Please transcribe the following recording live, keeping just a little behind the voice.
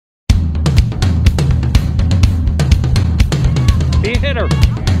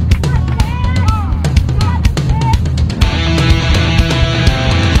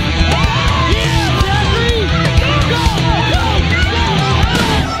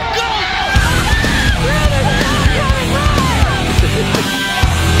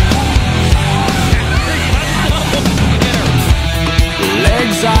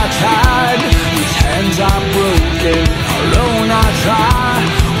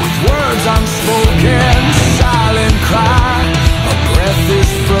earth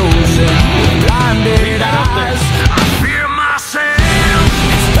is frozen with blinded eyes. I fear myself.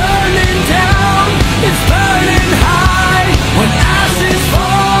 It's burning down, it's burning high. When ashes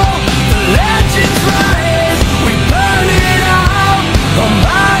fall, the legends rise. We burn it out a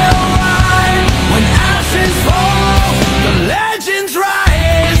mile wide. When ashes fall, the legends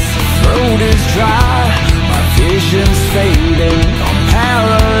rise. Throat is dry, my vision's fading. I'm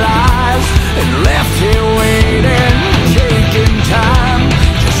paralyzed and left here waiting, taking time,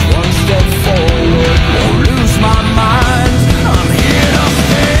 just one step forward, won't lose my mind. I'm here to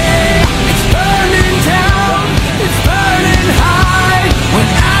stay. It's burning down, it's burning high. When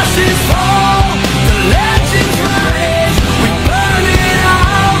ashes fall, the legends rise. We burn it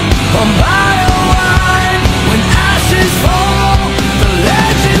out a mile wide. When ashes fall, the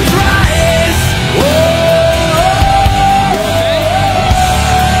legends rise. Whoa.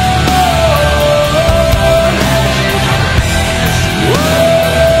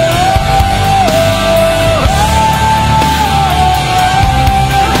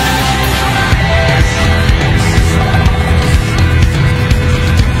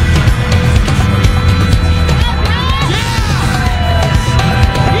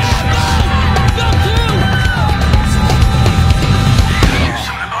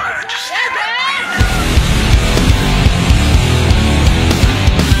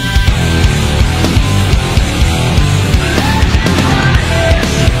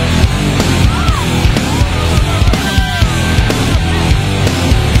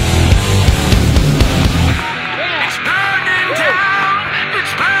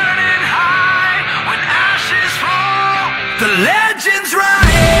 The legends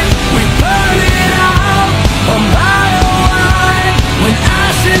rise, we burn it out a mile wide. When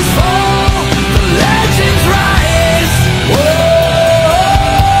ashes fall, the legends rise. Whoa.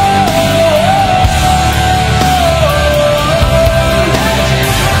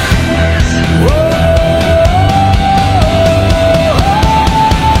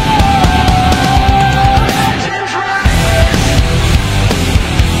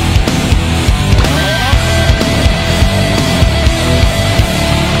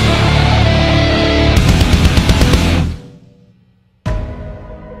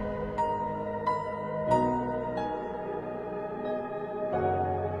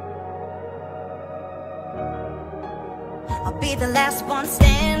 I'll be the last one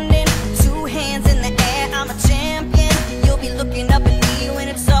standing, 2 hands in the air, I'm a champion. You'll be looking up at me when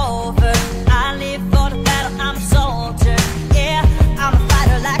it's over. I live for the battle, I'm a soldier. Yeah, I'm a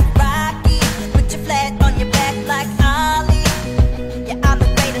fighter like Rocky. Put your flag on your back like Ali. Yeah, I'm the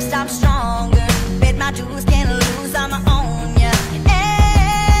greatest, I'm stronger. Bet my dues, can't lose, I'm my own, yeah.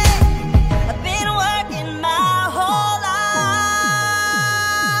 Hey, I've been working my whole life,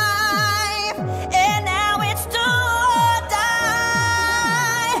 and now it's do or die.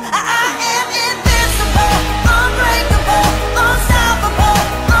 I am invincible, unbreakable, unstoppable,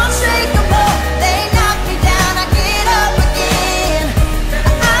 unshakable. They knock me down, I get up again.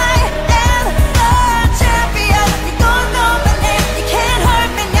 I am the champion. You don't know my name, you can't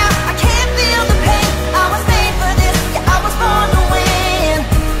hurt me now. I can't feel the pain. I was made for this, yeah, I was born to win.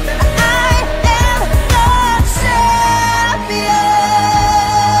 I am the champion.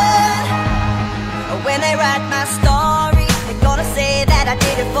 When they write my story, they're gonna say that I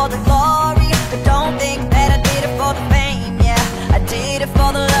did it for the glory, but don't think that I did it for the fame, yeah. I did it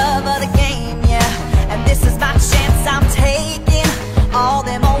for the love of the game, yeah. And this is my chance I'm taking. All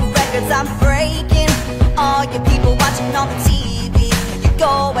them old records I'm breaking. All you people watching on the TV, you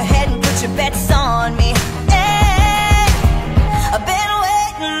go ahead and put your bets on me.